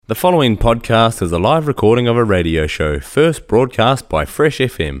The following podcast is a live recording of a radio show first broadcast by Fresh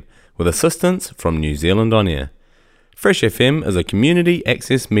FM with assistance from New Zealand On Air. Fresh FM is a community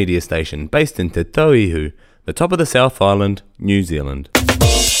access media station based in Te Tauihu, the top of the South Island, New Zealand.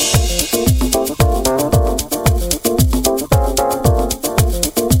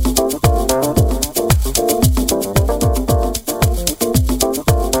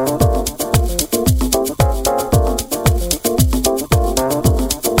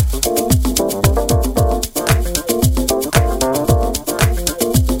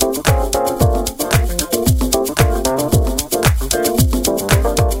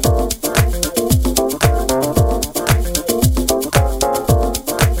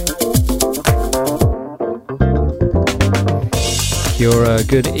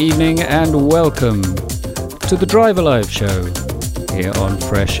 Good evening and welcome to the Drive Alive show here on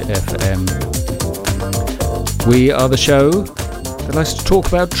Fresh FM. We are the show that likes to talk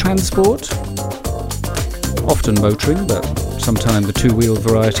about transport, often motoring, but sometimes the two-wheeled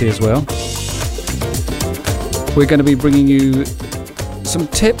variety as well. We're going to be bringing you some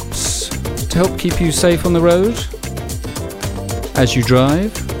tips to help keep you safe on the road as you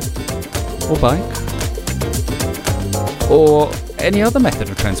drive or bike or any other method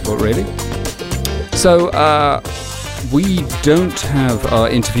of transport, really. So we don't have our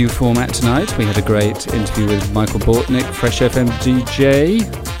interview format tonight. We had a great interview with Michael Bortnick, Fresh FM DJ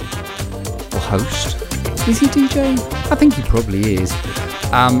or host. Is he DJ? I think he probably is.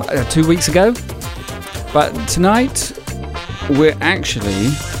 2 weeks ago. But tonight we're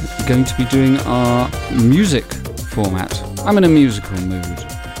actually going to be doing our music format. I'm in a musical mood.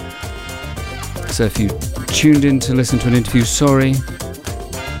 So if you tuned in to listen to an interview, sorry.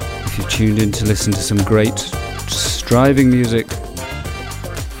 If you've tuned in to listen to some great driving music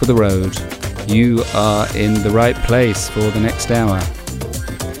for the road, you are in the right place for the next hour.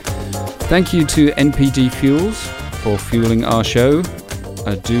 Thank you to NPD Fuels for fueling our show.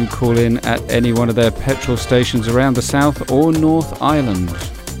 Do call in at any one of their petrol stations around the South or North Island,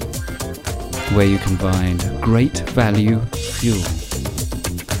 where you can find great value fuel.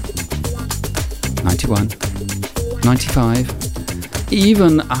 91, 95,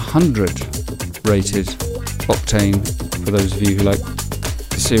 even 100 rated octane for those of you who like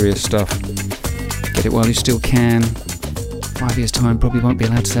serious stuff. Get it while you still can. 5 years' time probably won't be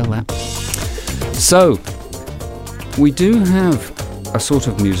allowed to sell that. So, we do have a sort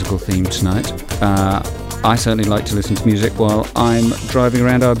of musical theme tonight. I certainly like to listen to music while I'm driving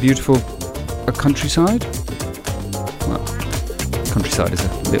around our beautiful countryside. Well, countryside is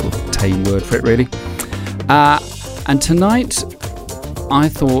a little tame word for it, really. And tonight, I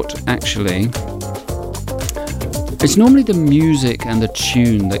thought, actually, it's normally the music and the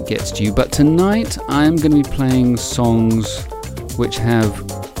tune that gets to you, but tonight I'm going to be playing songs which have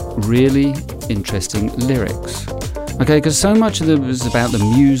really interesting lyrics. Okay, because so much of it is about the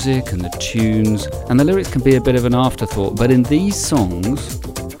music and the tunes, and the lyrics can be a bit of an afterthought, but in these songs,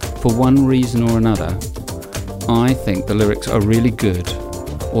 for one reason or another, I think the lyrics are really good,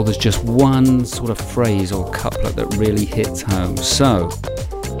 or there's just one sort of phrase or couplet that really hits home. So,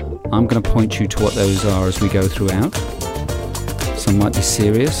 I'm going to point you to what those are as we go throughout. Some might be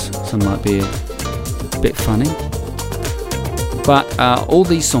serious, some might be a bit funny. But all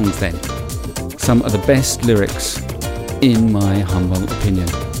these songs then, some of the best lyrics in my humble opinion.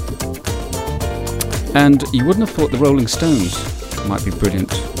 And you wouldn't have thought the Rolling Stones might be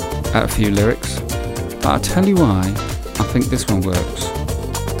brilliant at a few lyrics. But I'll tell you why I think this one works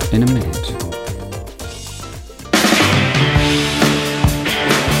in a minute.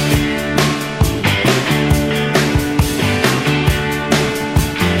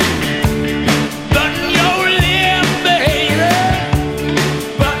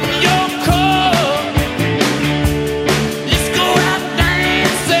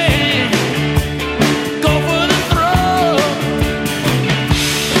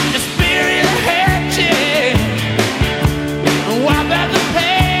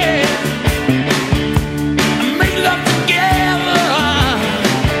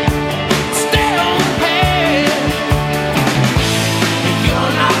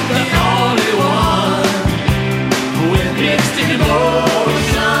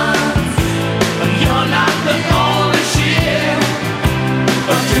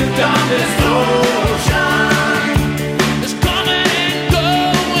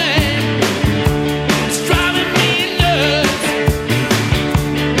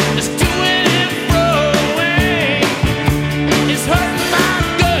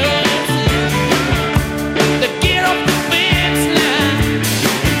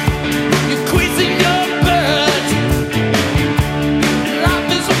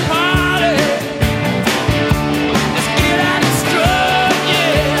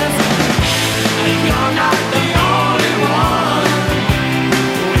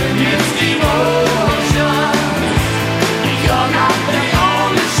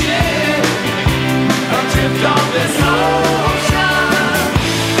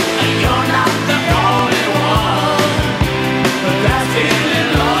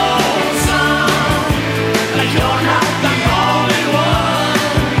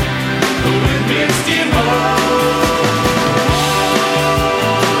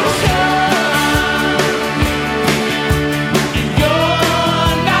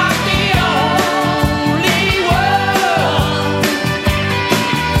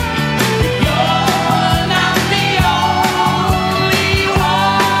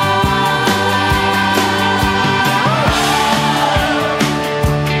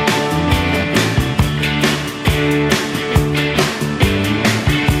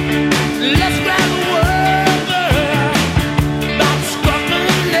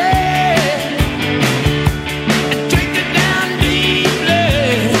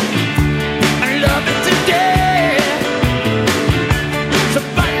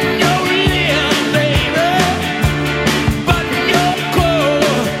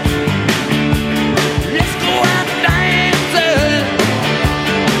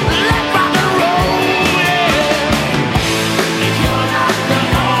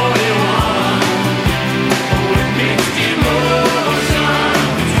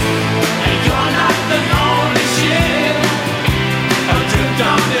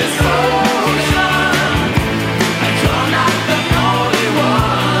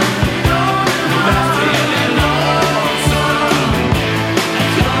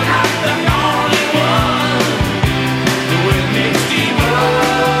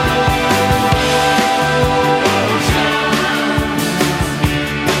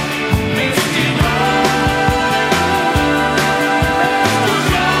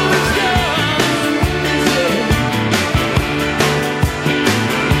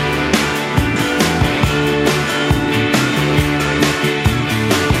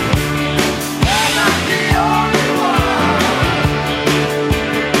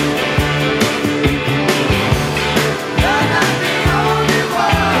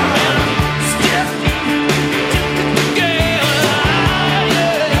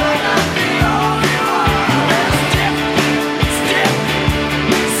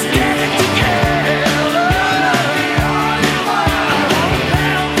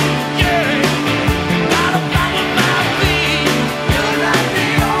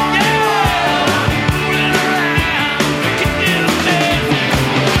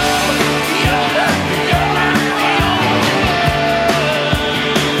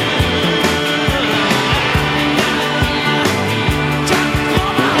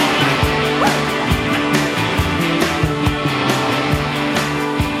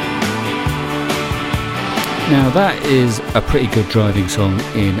 Now that is a pretty good driving song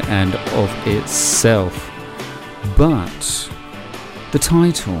in and of itself, but the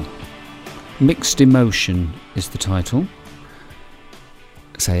title, Mixed Emotion, is the title.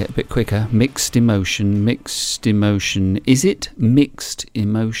 Say it a bit quicker. Mixed emotion, mixed emotion. Is it mixed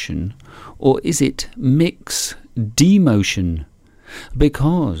emotion or is it mix demotion?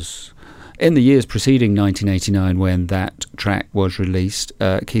 Because in the years preceding 1989, when that track was released,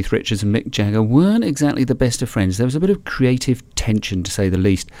 Keith Richards and Mick Jagger weren't exactly the best of friends. There was a bit of creative tension, to say the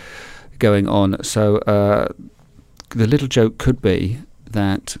least, going on. So the little joke could be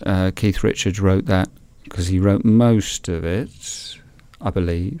that Keith Richards wrote that because he wrote most of it, I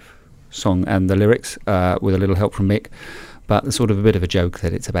believe, song and the lyrics, with a little help from Mick. But there's sort of a bit of a joke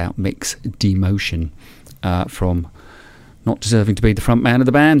that it's about Mick's demotion from not deserving to be the front man of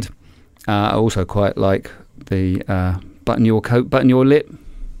the band. I also quite like the button your coat, button your lip.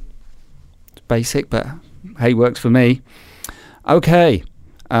 It's basic, but hey, works for me. Okay,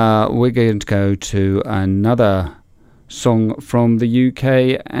 we're going to go to another song from the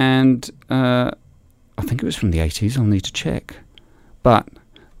UK, and I think it was from the 80s, I'll need to check. But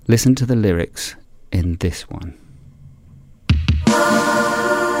listen to the lyrics in this one.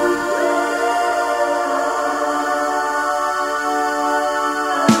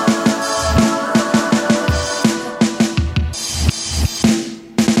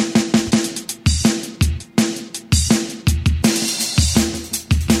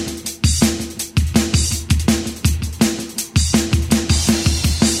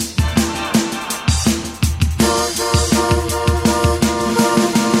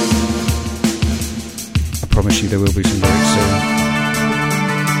 There will be some lyrics soon.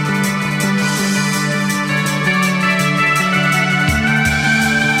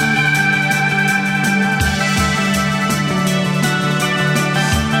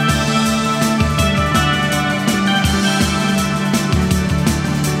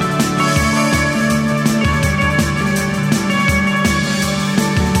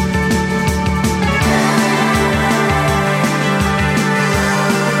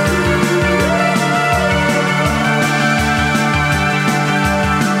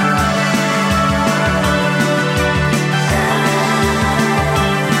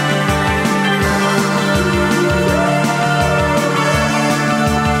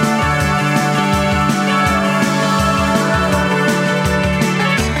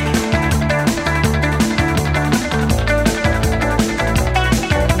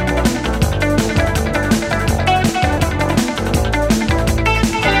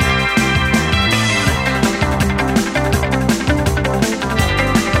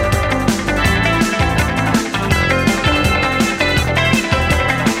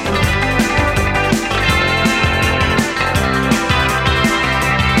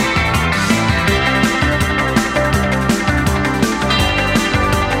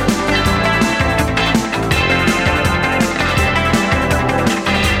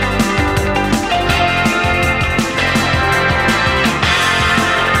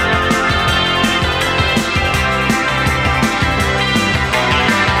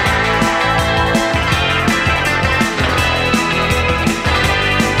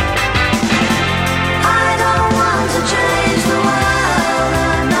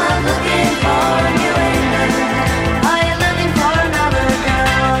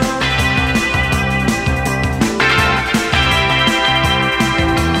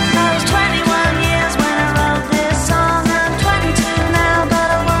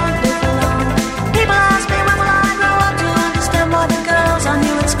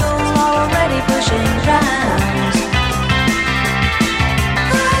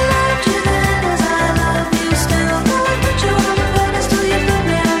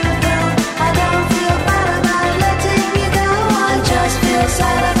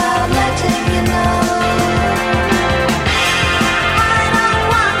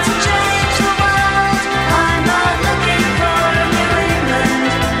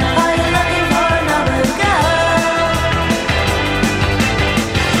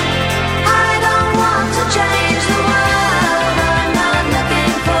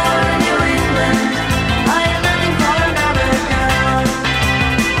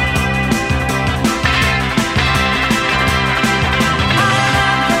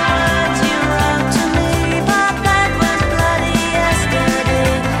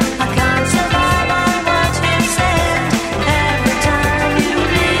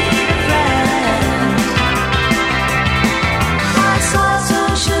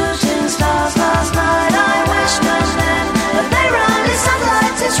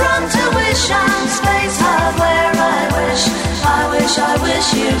 I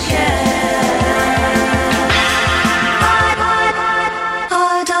wish you cared.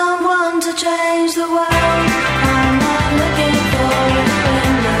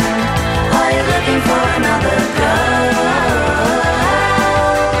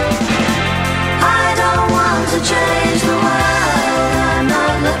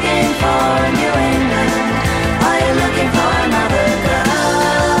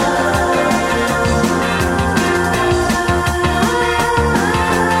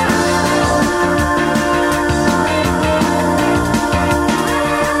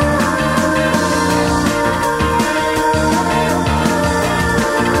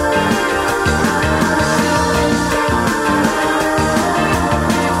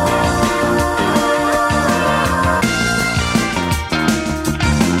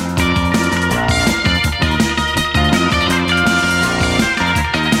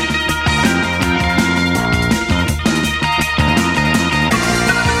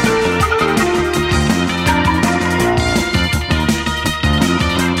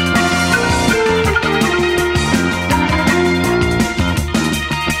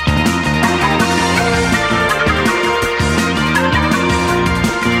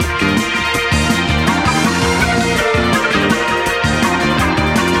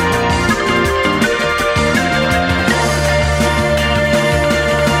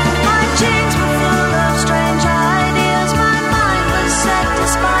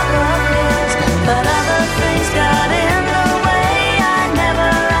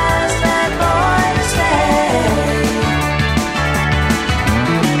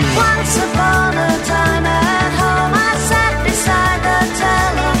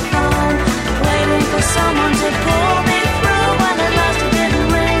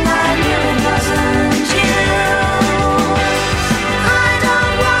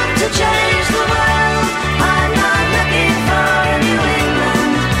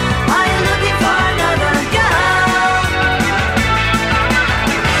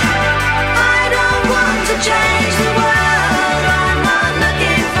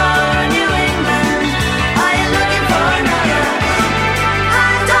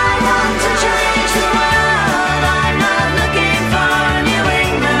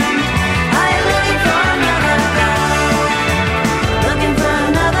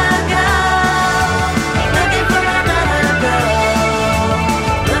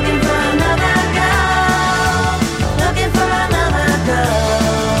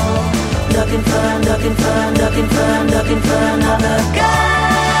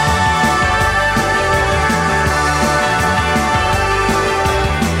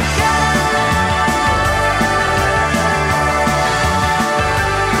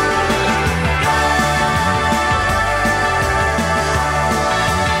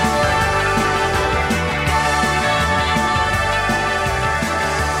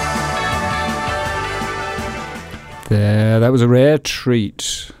 there. That was a rare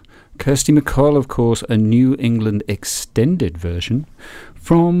treat. Kirsty MacColl, of course, a New England extended version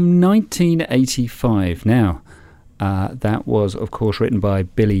from 1985. Now, that was, of course, written by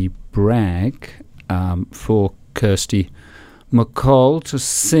Billy Bragg for Kirsty MacColl to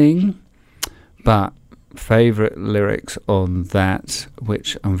sing. But favourite lyrics on that,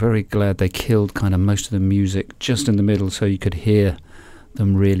 which I'm very glad they killed kind of most of the music just in the middle so you could hear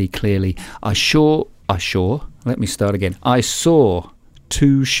them really clearly. I saw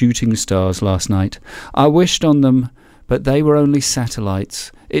 2 shooting stars last night. I wished on them, but they were only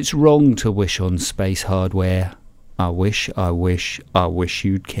satellites. It's wrong to wish on space hardware. I wish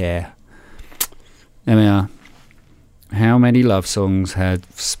you'd care. There we are. How many love songs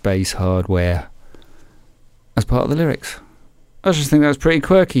had space hardware as part of the lyrics? I just think that was pretty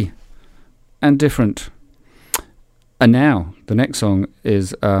quirky and different. And now, the next song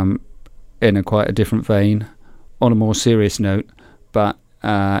is in quite a different vein, on a more serious note, but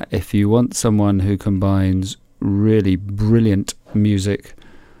if you want someone who combines really brilliant music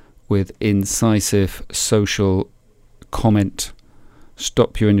with incisive social comment,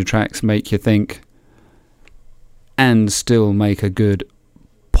 stop you in your tracks, make you think, and still make a good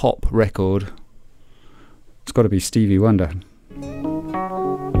pop record, it's got to be Stevie Wonder.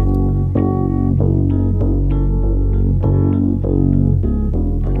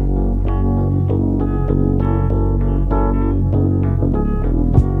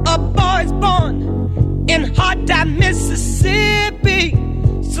 In hot time, Mississippi,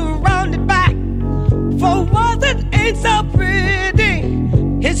 surrounded by 4 walls that ain't so pretty.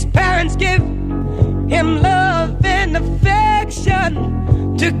 His parents give him love and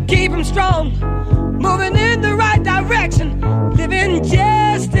affection to keep him strong, moving in the right direction, living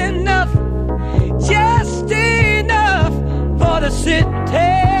just enough for the city.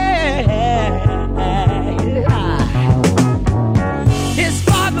 His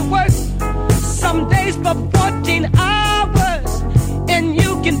father works some days for 14 hours, and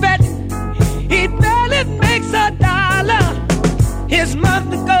you can bet he barely makes $1. His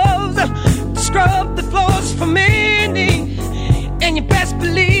mother goes to scrub the floors for many, and you best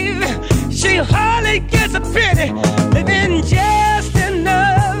believe she hardly gets a penny, living just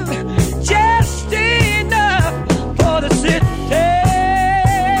enough for the city.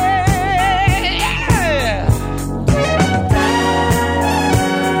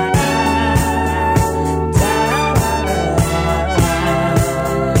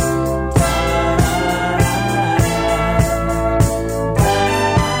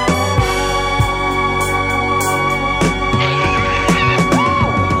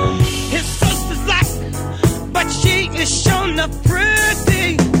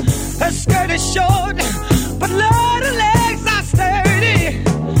 Skirt is short, but Lord, her legs are sturdy.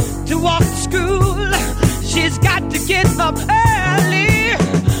 To walk to school, she's got to get up early.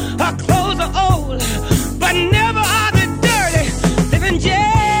 Her clothes are old, but never are they dirty. Living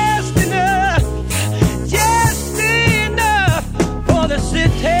just enough for the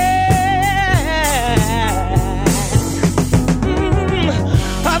city.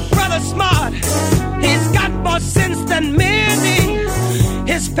 Her brother's smart, he's got more sense than many.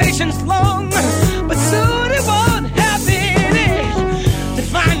 His patience long, but soon he won't have any. To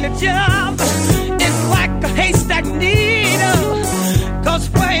find a job is like a haystack needle, 'cause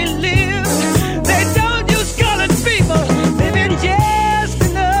where he lives, they don't use colored people. Living just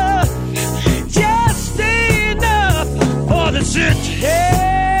enough for the city.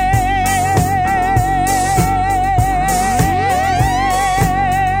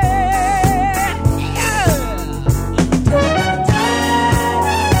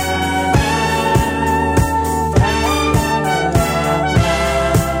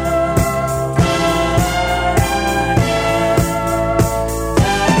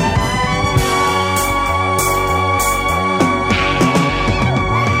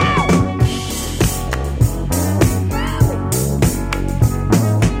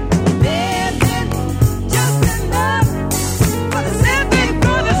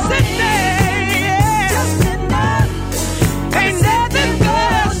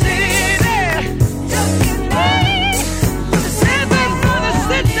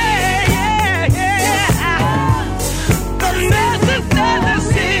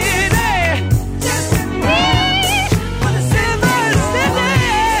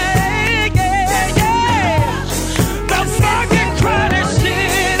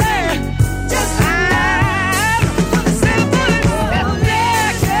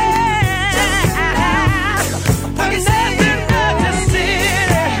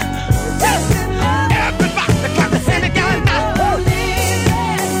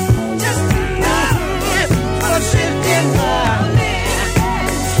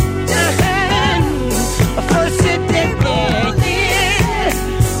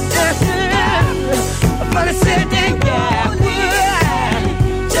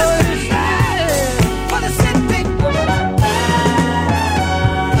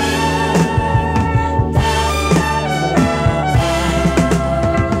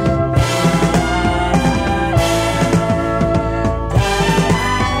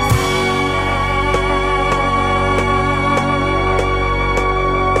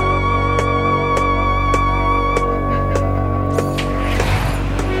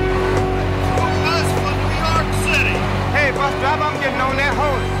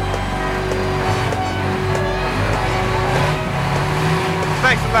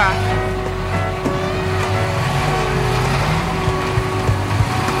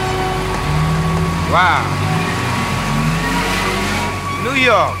 Wow. New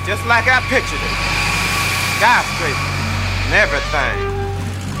York, just like I pictured it. Skyscrapers and everything.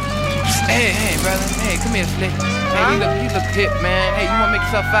 Hey, brother. Hey, come here, Slick. Hey, you look hip, man. Hey, you wanna make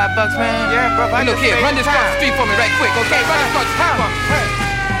yourself $5, man? Yeah, brother. Hey, look here, run this cross the street for me right quick, okay? Run this cross the street for me. Hey.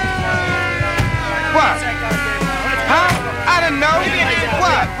 What? Huh? I didn't know.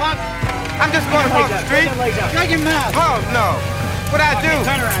 What? I'm just going across the street. Shut your mouth. Oh, no. What'd I do?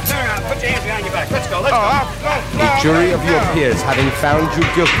 Turn around. Put your hands behind your back. Let's go. The jury of your peers having found you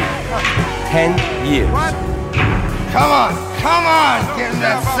guilty, 10 years. What? Come on. Get in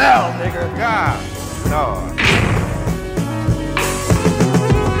that cell, nigga. God, Lord.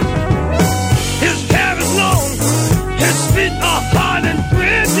 His hair is long, his feet are hard and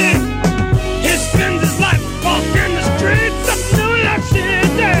gritty. He spends his life walking the streets of New York City.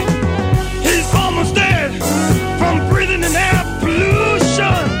 He's almost dead from breathing in air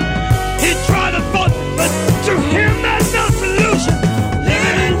pollution. He tried to vote, but to him there's no solution.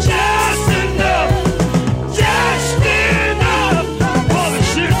 Living just enough for the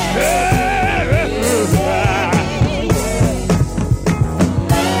shit. I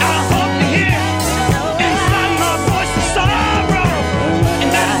hope to hear inside my voice the sorrow,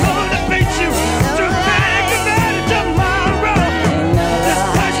 and that motivates you to think of better tomorrow. This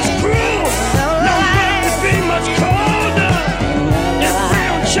place is cruel, no one could be much colder. If we don't change, the road will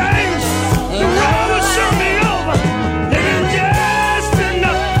soon be over. Living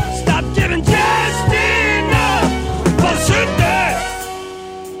just enough, stop giving just enough for the city.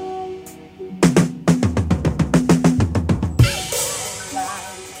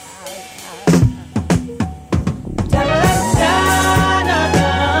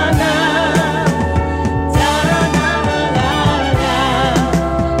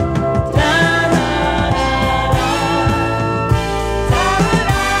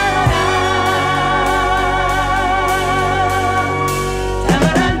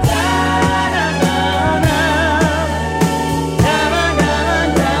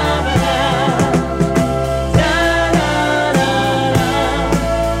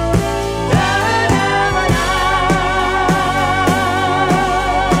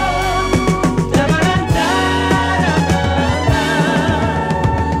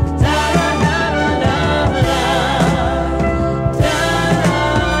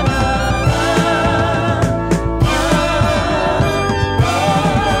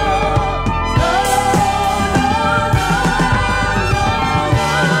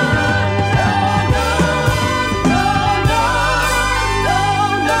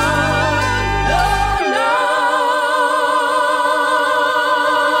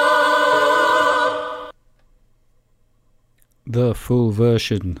 The full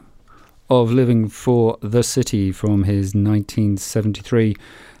version of Living for the City from his 1973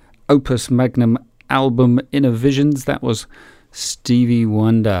 opus magnum album Inner Visions. That was Stevie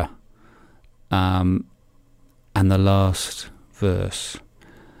Wonder. And the last verse.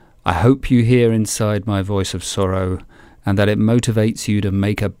 I hope you hear inside my voice of sorrow, and that it motivates you to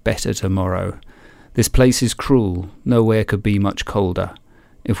make a better tomorrow. This place is cruel, nowhere could be much colder.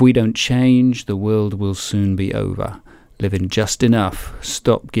 If we don't change, the world will soon be over. Living just enough,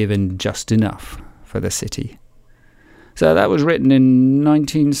 stop giving just enough for the city. So that was written in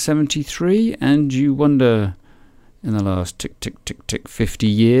 1973, and you wonder, in the last tick, 50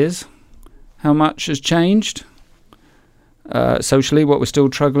 years, how much has changed? Socially, what we're still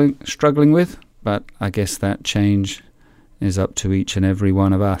struggling with, but I guess that change is up to each and every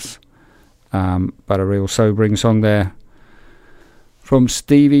one of us. But a real sobering song there from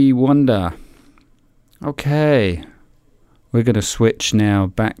Stevie Wonder. Okay, we're going to switch now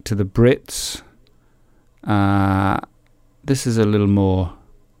back to the Brits. This is a little more,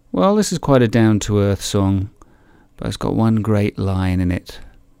 well, this is quite a down-to-earth song, but it's got one great line in it.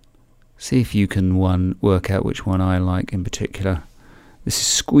 See if you can work out which one I like in particular. This is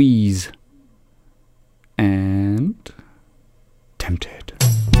Squeeze and Tempted.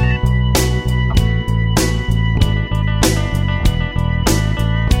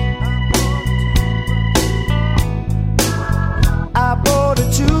 I bought a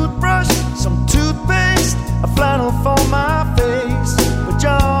toothbrush, some toothpaste, a flannel for my face,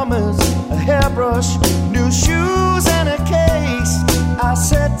 pajamas, a hairbrush, new shoes and a case. I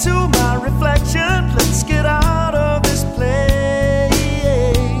said to my reflection, let's get out of this place.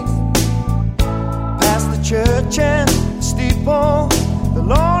 Past the church and the steeple, the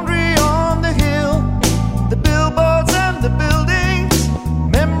laundry on the hill, the billboards and the buildings,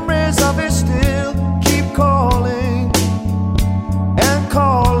 memories of it still keep calling and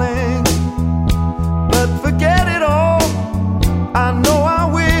calling. But forget it all, I know I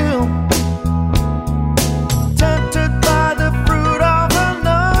will.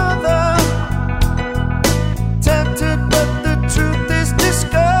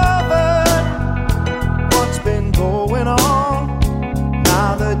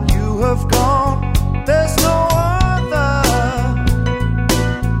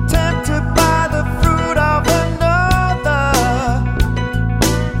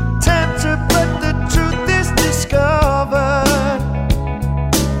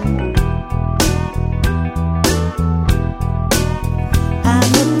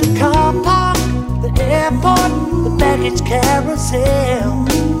 tell.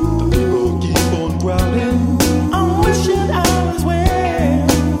 The people keep on growling. I'm wishing I was where.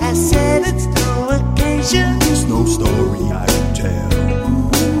 I said it's no occasion. There's no story I can tell.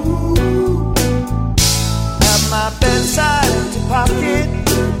 At my bedside, empty pocket,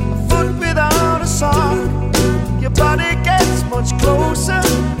 a foot without a sock. Your body gets much closer.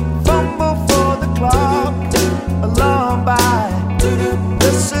 Fumble for the clock. Alarmed by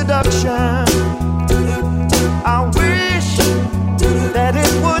the seduction. I wish that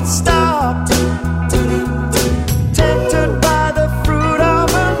it would stop. Tempted by the fruit of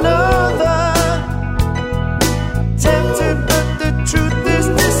another. Tempted, but the truth is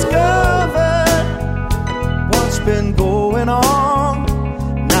discovered. What's been going on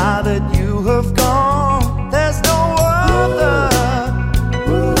now that you have gone? There's no other.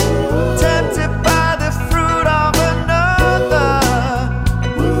 Tempted by the fruit of another.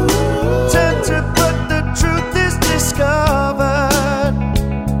 Tempted, but the truth is discovered.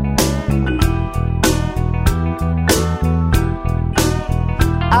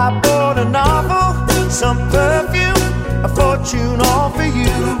 I bought a novel, some perfume, a fortune all for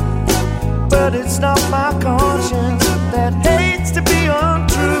you. But it's not my conscience that hates to be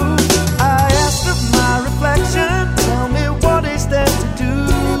untrue. I asked of my reflection, tell me what is there to do.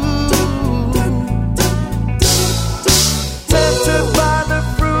 Tempted by the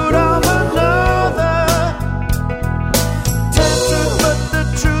fruit of another. Tempted, but the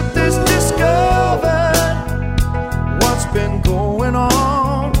truth is discovered. What's been going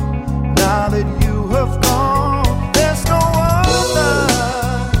on now that you have gone? There's no other.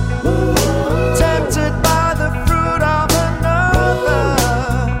 Tempted by the fruit of another.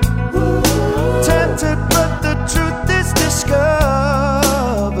 Tempted, but the truth is discovered.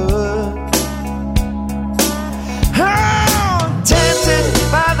 Oh, tempted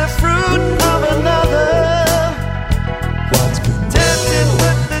by the fruit of another. What's been tempted,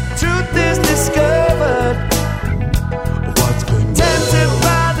 but the truth is discovered. What's been tempted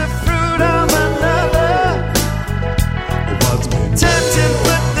by the fruit of another. What's been tempted,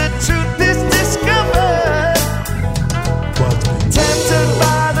 but the truth is discovered. What's been tempted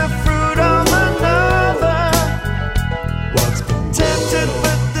by the fruit of another. What's been tempted,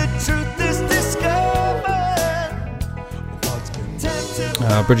 but the truth is discovered. What's been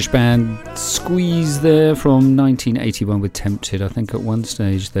tempted. British band Squeeze there from 1981 with Tempted. I think at one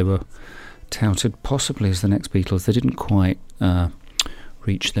stage they were touted possibly as the next Beatles. They didn't quite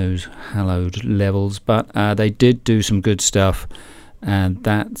reach those hallowed levels, but they did do some good stuff, and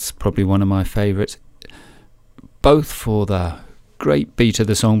that's probably one of my favourites, both for the great beat of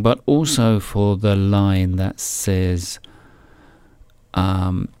the song, but also for the line that says,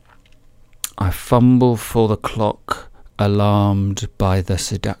 I fumble for the clock, alarmed by the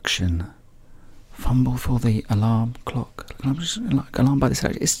seduction. Fumble for the alarm clock. I'm just like alarmed by the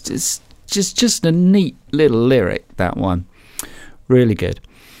seduction. It's just a neat little lyric, that one. Really good.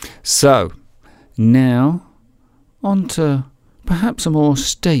 So, now, on to perhaps a more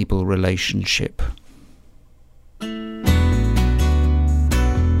stable relationship.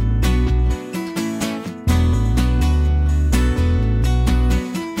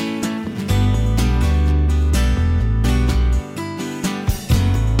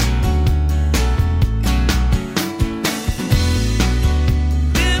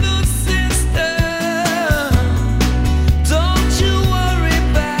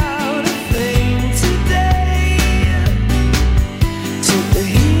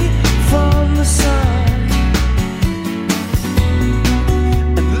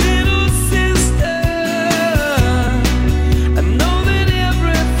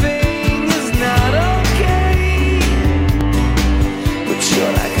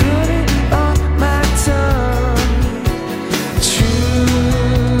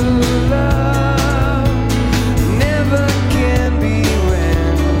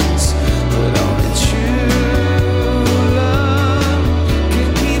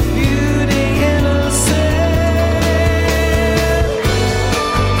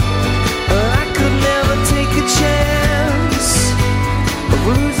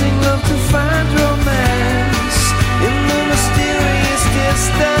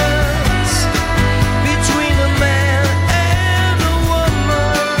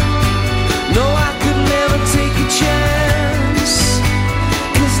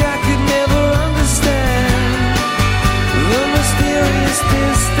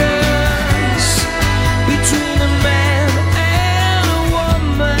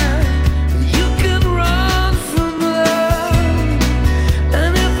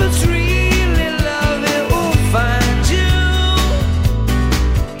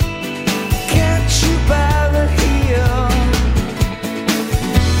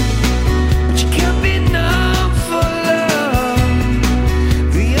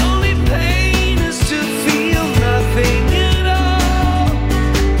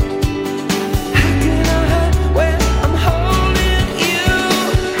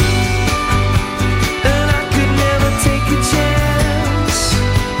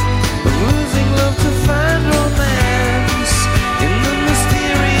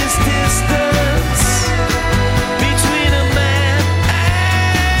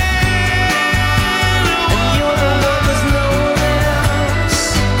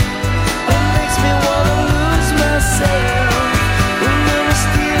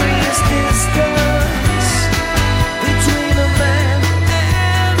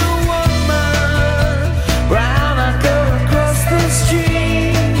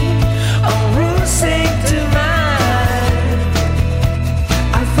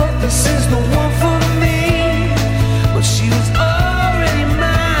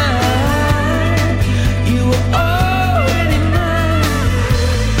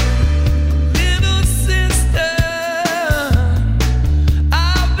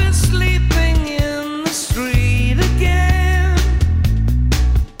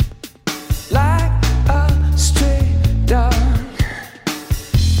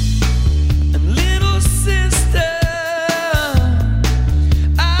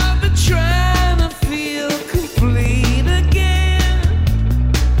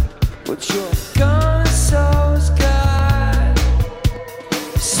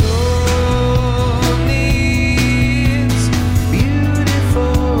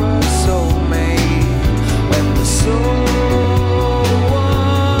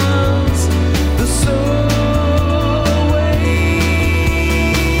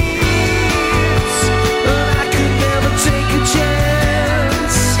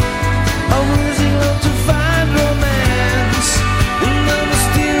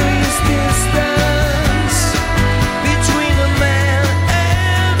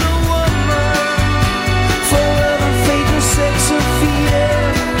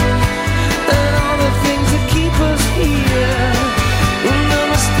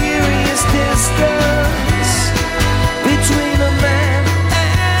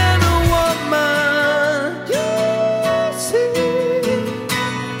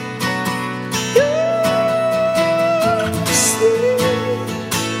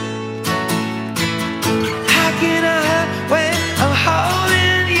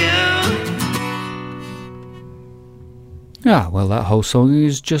 Ah, well, that whole song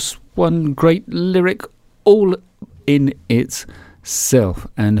is just one great lyric all in itself.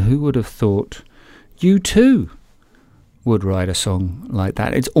 And who would have thought U2 would write a song like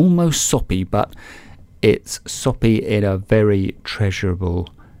that? It's almost soppy, but it's soppy in a very treasurable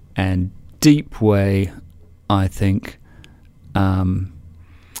and deep way, I think.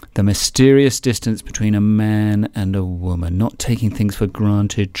 The mysterious distance between a man and a woman, not taking things for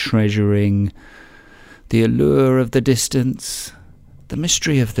granted, treasuring the allure of the distance, the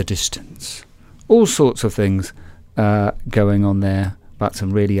mystery of the distance, all sorts of things going on there, but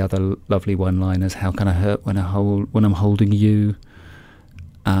some really other lovely one-liners. How can I hurt when I'm holding you?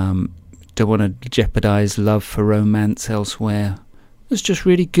 Don't want to jeopardize love for romance elsewhere. There's just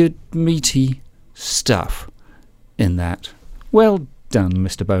really good, meaty stuff in that. Well done,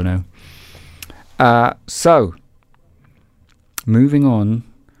 Mr. Bono. So, moving on,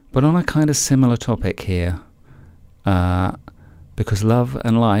 but on a kind of similar topic here, because love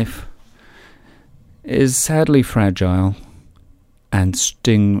and life is sadly fragile, and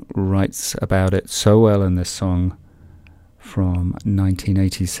Sting writes about it so well in this song from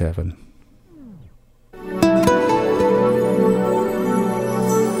 1987.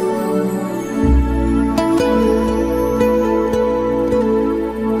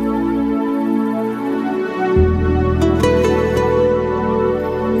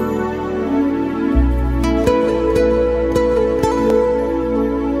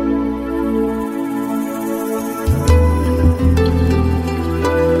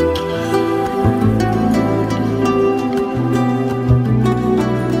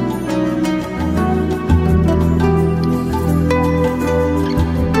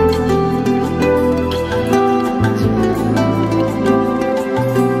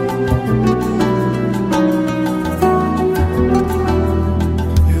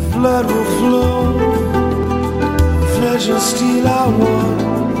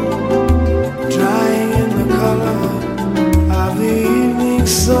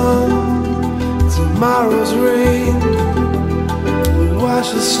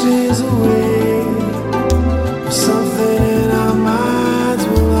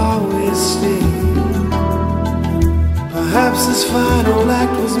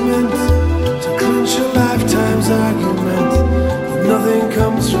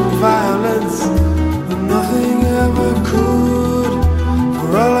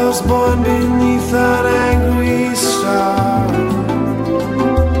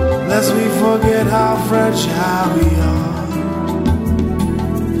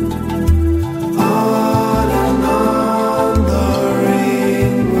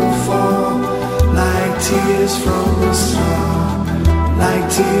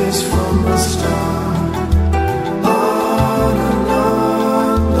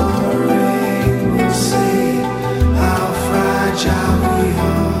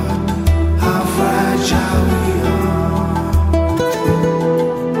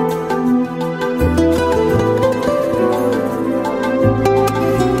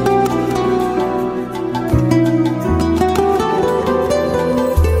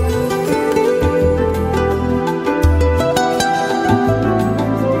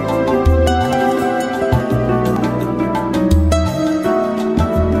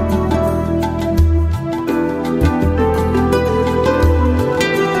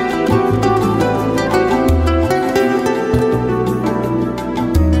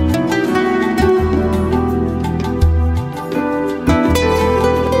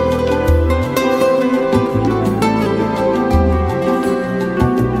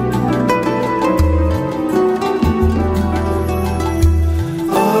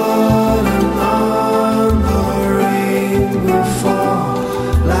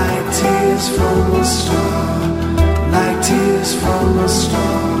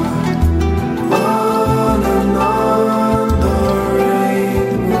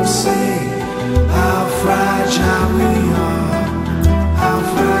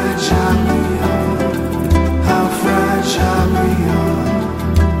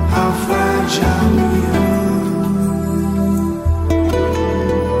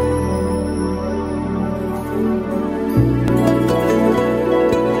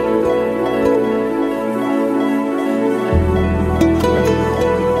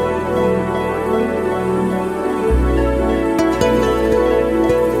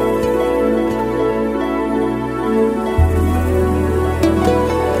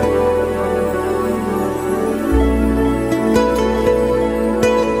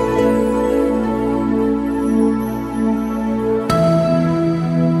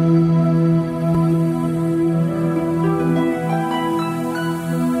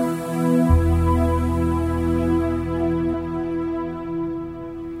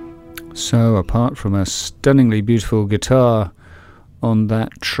 So apart from a stunningly beautiful guitar on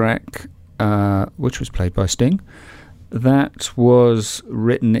that track, which was played by Sting, that was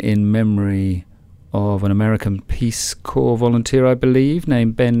written in memory of an American Peace Corps volunteer, I believe,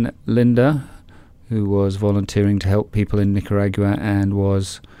 named Ben Linda, who was volunteering to help people in Nicaragua and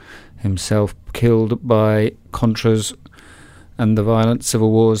was himself killed by Contras and the violent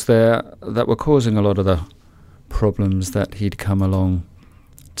civil wars there that were causing a lot of the problems that he'd come along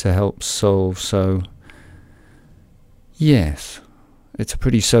to help solve. So, yes, it's a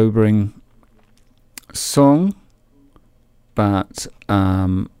pretty sobering song, but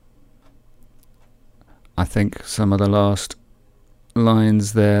I think some of the last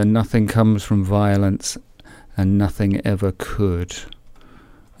lines there, nothing comes from violence and nothing ever could,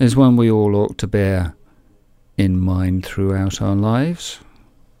 is one we all ought to bear in mind throughout our lives.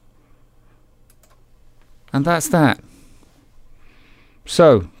 And that's that.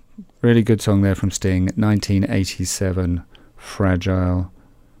 So, really good song there from Sting, 1987, Fragile,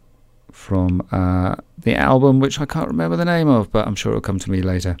 from the album, which I can't remember the name of, but I'm sure it'll come to me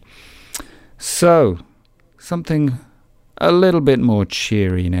later. So, something a little bit more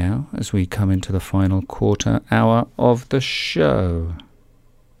cheery now as we come into the final quarter hour of the show.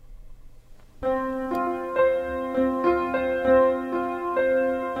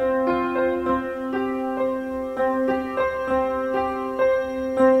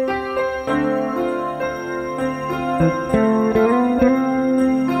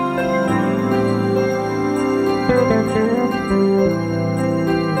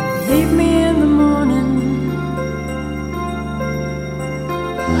 Leave me in the morning,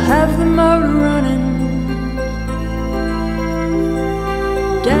 have the motor running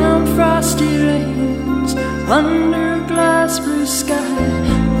down frosty lanes under a glass blue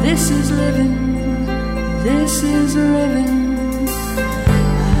sky. This is living, this is living.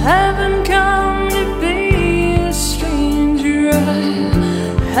 I haven't come to be a stranger, I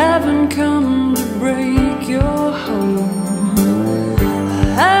haven't come to break your home,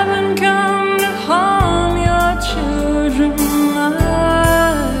 I haven't come to harm your children, I've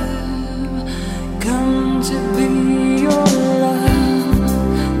come to be your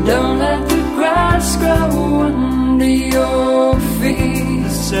love. Don't let the grass grow under your feet.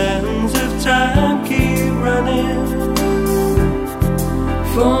 Sands of time keep running,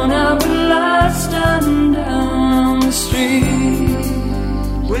 for now at last I'm down the street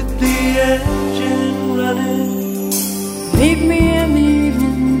with the engine running. Meet me in the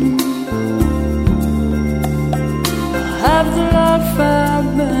evening, I'll have the log fire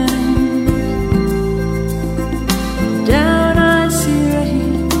burning down icy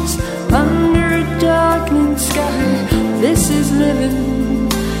lanes under a darkening sky. This is living,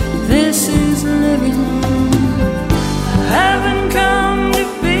 this is living. I haven't come to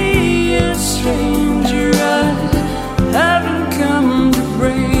be a stranger, I haven't come to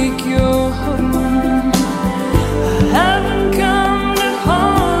break your heart.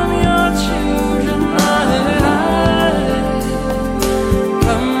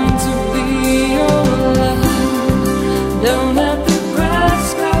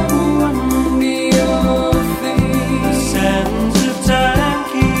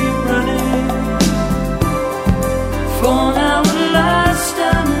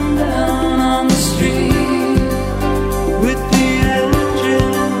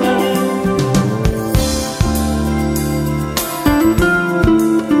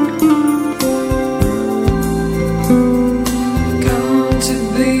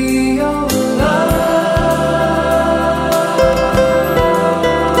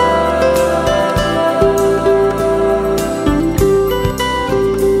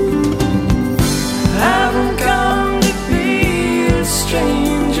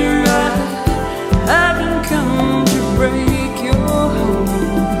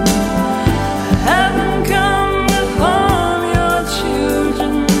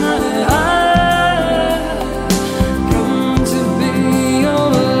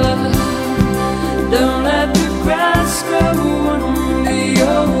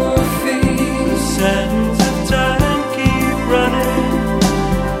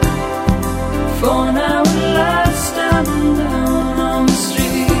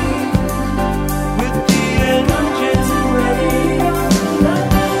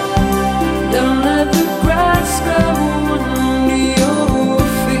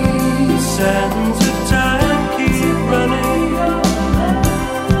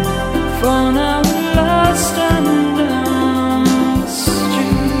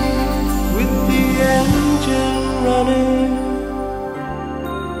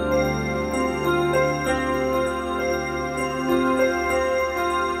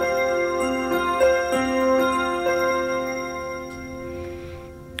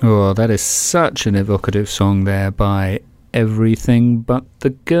 Oh, that is such an evocative song there by Everything But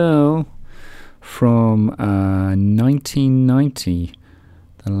the Girl from 1990,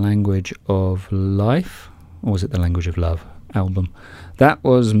 The Language of Life, or was it The Language of Love album? That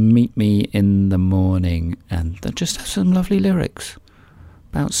was Meet Me in the Morning, and that just has some lovely lyrics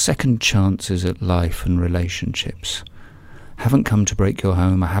about second chances at life and relationships. Haven't come to break your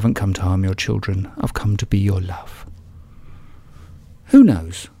home, I haven't come to harm your children, I've come to be your love. Who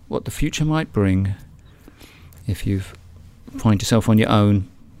knows what the future might bring if you find yourself on your own,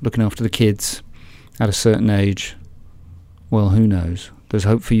 looking after the kids at a certain age. Well, who knows? There's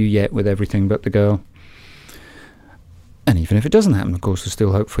hope for you yet with Everything But the Girl. And even if it doesn't happen, of course, there's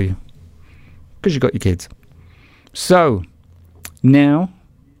still hope for you, because you've got your kids. So, now,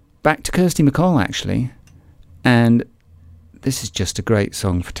 back to Kirsty MacColl, actually. And this is just a great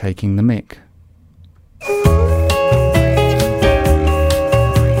song for taking the mick.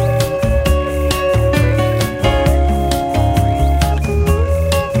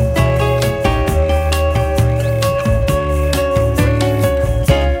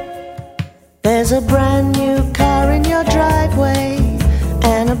 There's a brand new car in your driveway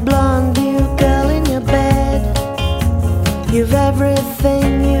and a blonde new girl in your bed. You've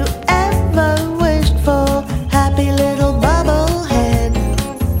everything you ever wished for, happy little bubble head.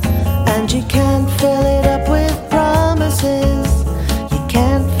 And you can't fill it up with promises, you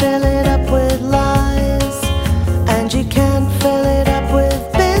can't fill it up with lies, and you can't fill it up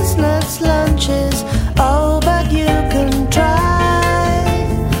with business lunches. Oh, but you can try.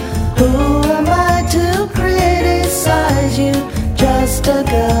 Who to criticize you, just a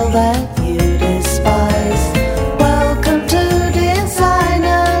girl that you despise. Welcome to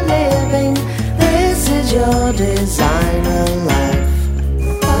designer living, this is your designer life.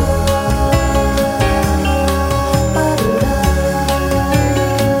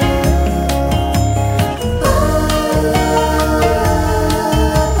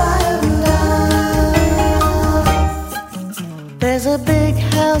 There's a big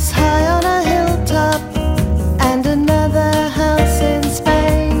house high on a hilltop and another house in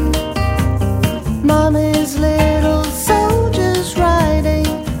Spain. Mommy's little soldiers riding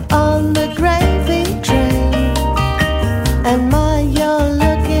on the gravy train. And my, you're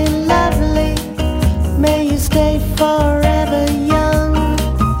looking lovely, may you stay forever young.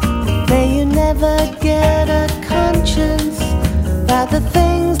 May you never get a conscience about the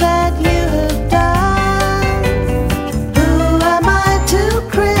things that you have done.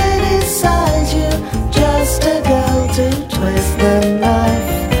 Criticize you, just a girl to twist the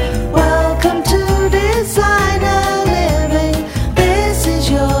knife. Welcome to designer living, this is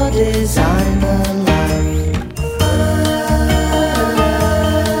your designer life.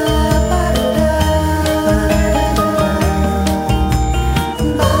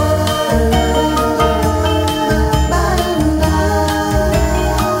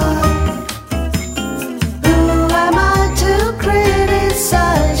 Who am I to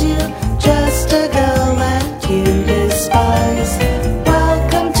criticize you, just a girl that you despise?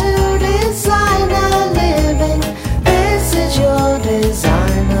 Welcome to designer living, this is your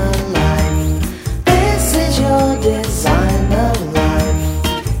designer life. This is your designer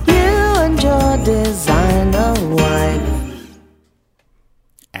life, you and your designer wife.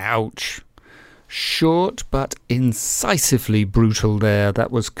 Ouch. Short but incisively brutal there.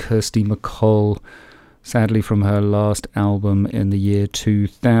 That was Kirsty MacColl, sadly from her last album in the year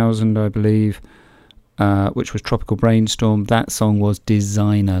 2000, I believe, which was Tropical Brainstorm. That song was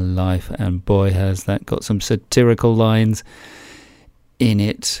Designer Life, and boy has that got some satirical lines in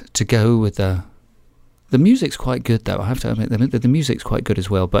it to go with the music's quite good, though. I have to admit the music's quite good as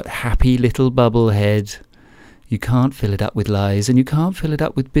well. But happy little bubblehead, you can't fill it up with lies, and you can't fill it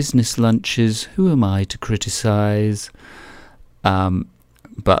up with business lunches. Who am I to criticise?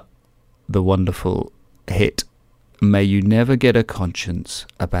 But the wonderful hit, may you never get a conscience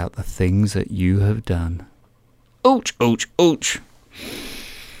about the things that you have done. Ouch, ouch, ouch.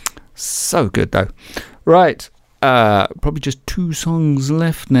 So good, though. Right, probably just 2 songs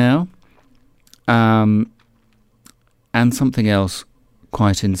left now. And something else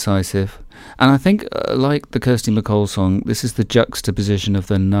quite incisive. And I think, like the Kirsty MacColl song, this is the juxtaposition of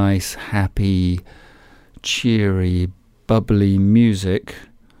the nice, happy, cheery, bubbly music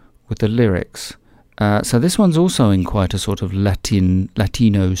with the lyrics. So this one's also in quite a sort of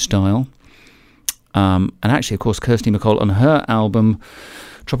Latino style. And actually, of course, Kirsty MacColl on her album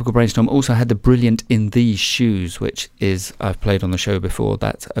Tropical Brainstorm also had the brilliant In These Shoes, which is, I've played on the show before,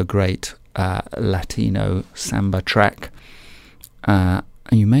 that's a great Latino samba track.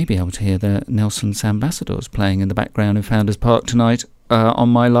 And you may be able to hear the Nelson Sambassadors playing in the background in Founders Park tonight on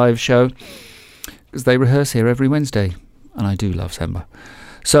my live show, because they rehearse here every Wednesday, and I do love Semba.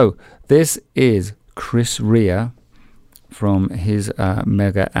 So this is Chris Rea from his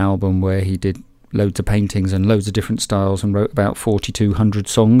mega album where he did loads of paintings and loads of different styles and wrote about 4,200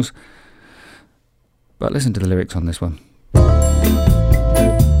 songs. But listen to the lyrics on this one.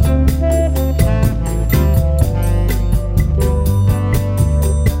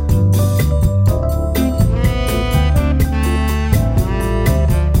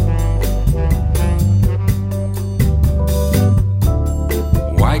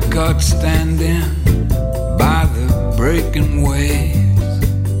 White cock standing by the breaking waves,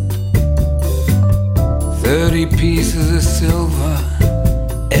 30 pieces of silver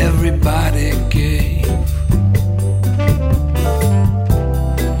everybody gave.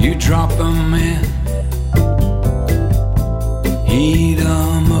 You drop them in, heat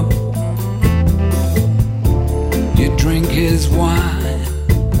them up. You drink his wine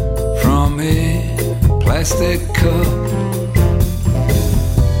from a plastic cup.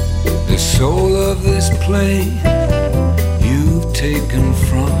 The soul of this place you've taken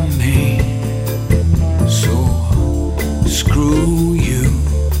from me, so screw you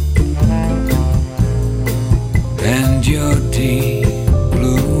and your deep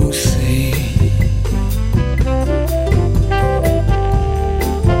blue sea.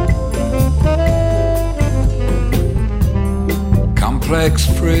 Complex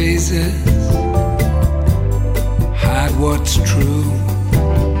phrases hide what's true.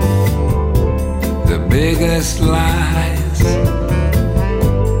 The biggest lies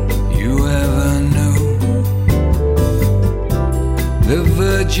you ever knew. The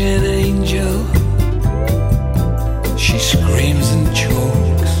virgin angel, she screams and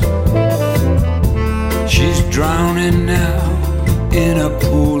chokes. She's drowning now in a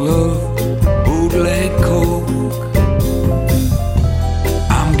pool of bootleg coke.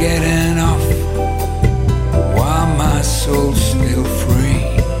 I'm getting off while my soul's still free.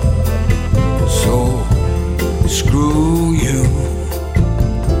 So screw you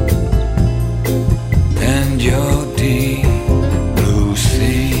and your deep blue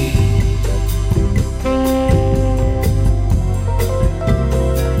sea.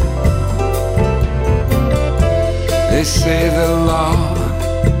 They say the Lord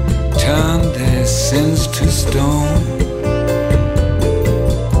turned their sins to stone.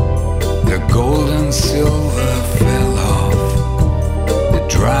 The gold and silver fell off the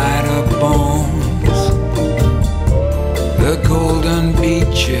dried up bones. The golden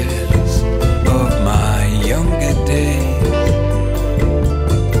beaches of my younger days.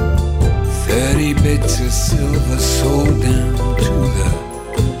 30 bits of silver sold down to the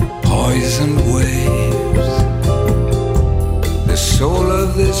poisoned waves. The soul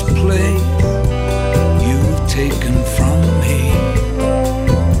of this place you've taken from me,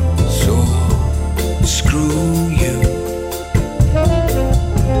 so screw you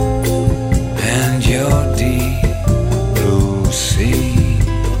and your deep blue sea.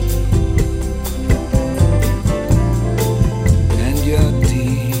 And your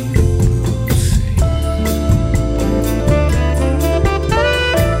deep blue sea.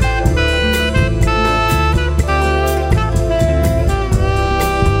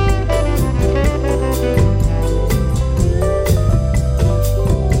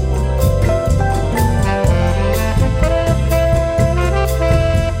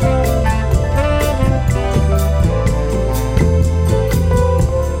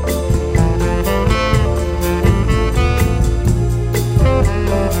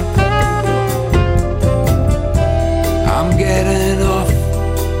 I'm getting off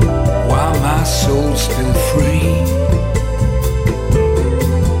while my soul's still free.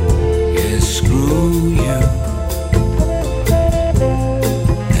 Yeah, screw you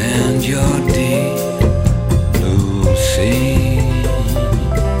and your deep blue sea.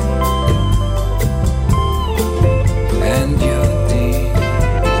 And your deep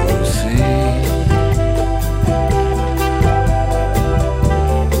blue sea.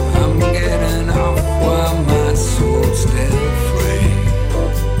 I'm getting off while my soul's still free.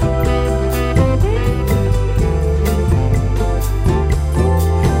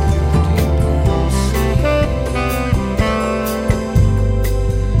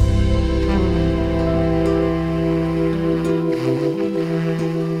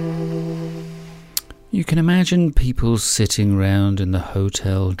 You can imagine people sitting round in the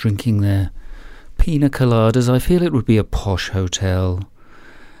hotel drinking their pina coladas. I feel it would be a posh hotel.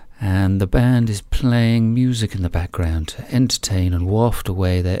 And the band is playing music in the background to entertain and waft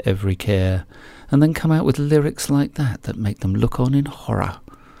away their every care, and then come out with lyrics like that make them look on in horror.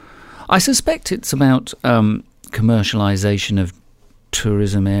 I suspect it's about commercialisation of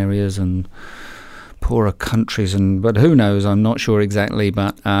tourism areas and poorer countries, but who knows, I'm not sure exactly,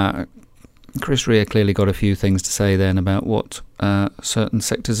 but Chris Rea clearly got a few things to say then about what certain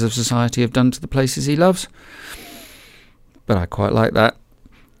sectors of society have done to the places he loves. But I quite like that.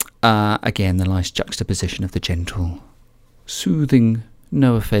 Again, the nice juxtaposition of the gentle, soothing,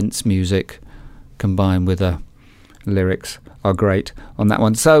 no offence music combined with the lyrics are great on that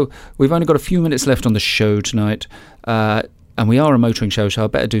one. So we've only got a few minutes left on the show tonight, and we are a motoring show, so I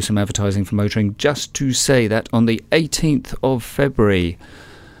better do some advertising for motoring. Just to say that on the 18th of February,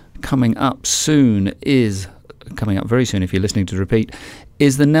 coming up very soon if you're listening to the repeat,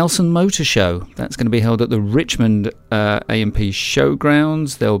 is the Nelson Motor Show. That's going to be held at the Richmond A&P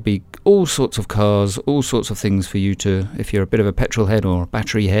Showgrounds. There'll be all sorts of cars, all sorts of things for you to, if you're a bit of a petrol head or a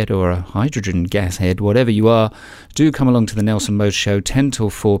battery head or a hydrogen gas head, whatever you are, do come along to the Nelson Motor Show, 10 till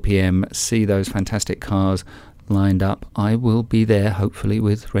 4 p.m. See those fantastic cars lined up. I will be there, hopefully,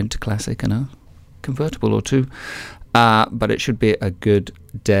 with Rent a Classic and a convertible or two. But it should be a good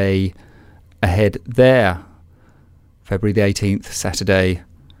day ahead there. February the 18th, Saturday,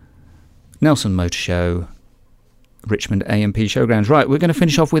 Nelson Motor Show, Richmond A&P Showgrounds. Right, we're going to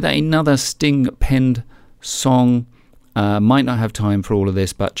finish off with another Sting-penned song. Might not have time for all of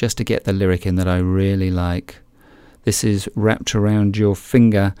this, but just to get the lyric in that I really like. This is Wrapped Around Your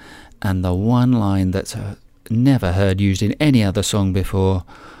Finger, and the one line that's never heard used in any other song before.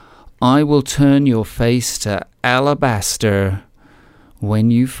 I will turn your face to alabaster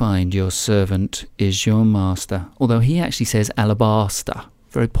when you find your servant is your master. Although he actually says alabaster.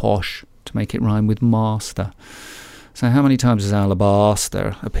 Very posh to make it rhyme with master. So how many times has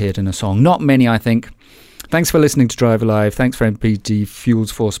alabaster appeared in a song? Not many, I think. Thanks for listening to Drive Alive. Thanks for MPD Fuels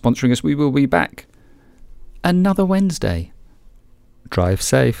for sponsoring us. We will be back another Wednesday. Drive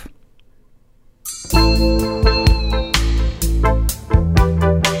safe.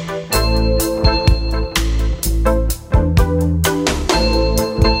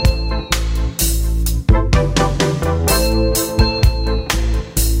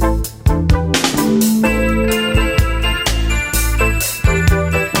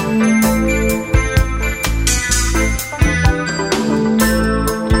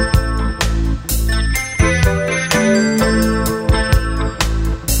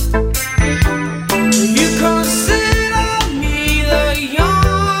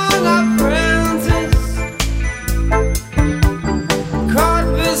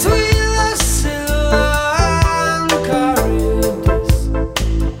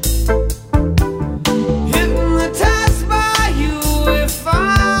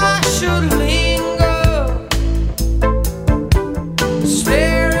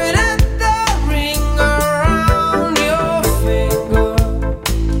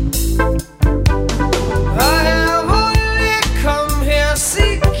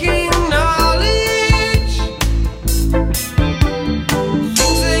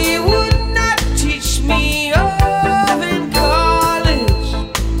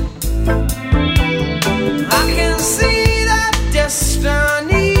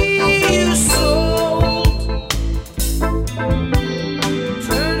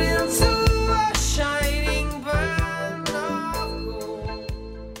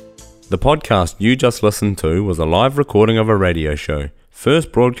 The podcast you just listened to was a live recording of a radio show,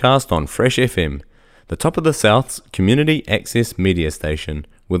 first broadcast on Fresh FM, the top of the South's community access media station,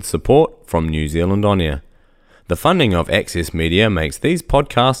 with support from New Zealand On Air. The funding of Access Media makes these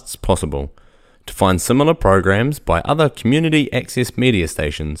podcasts possible. To find similar programs by other community access media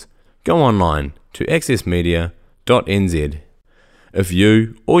stations, go online to accessmedia.nz. If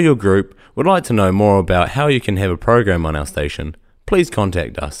you or your group would like to know more about how you can have a program on our station, please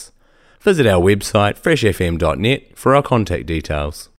contact us. Visit our website freshfm.net for our contact details.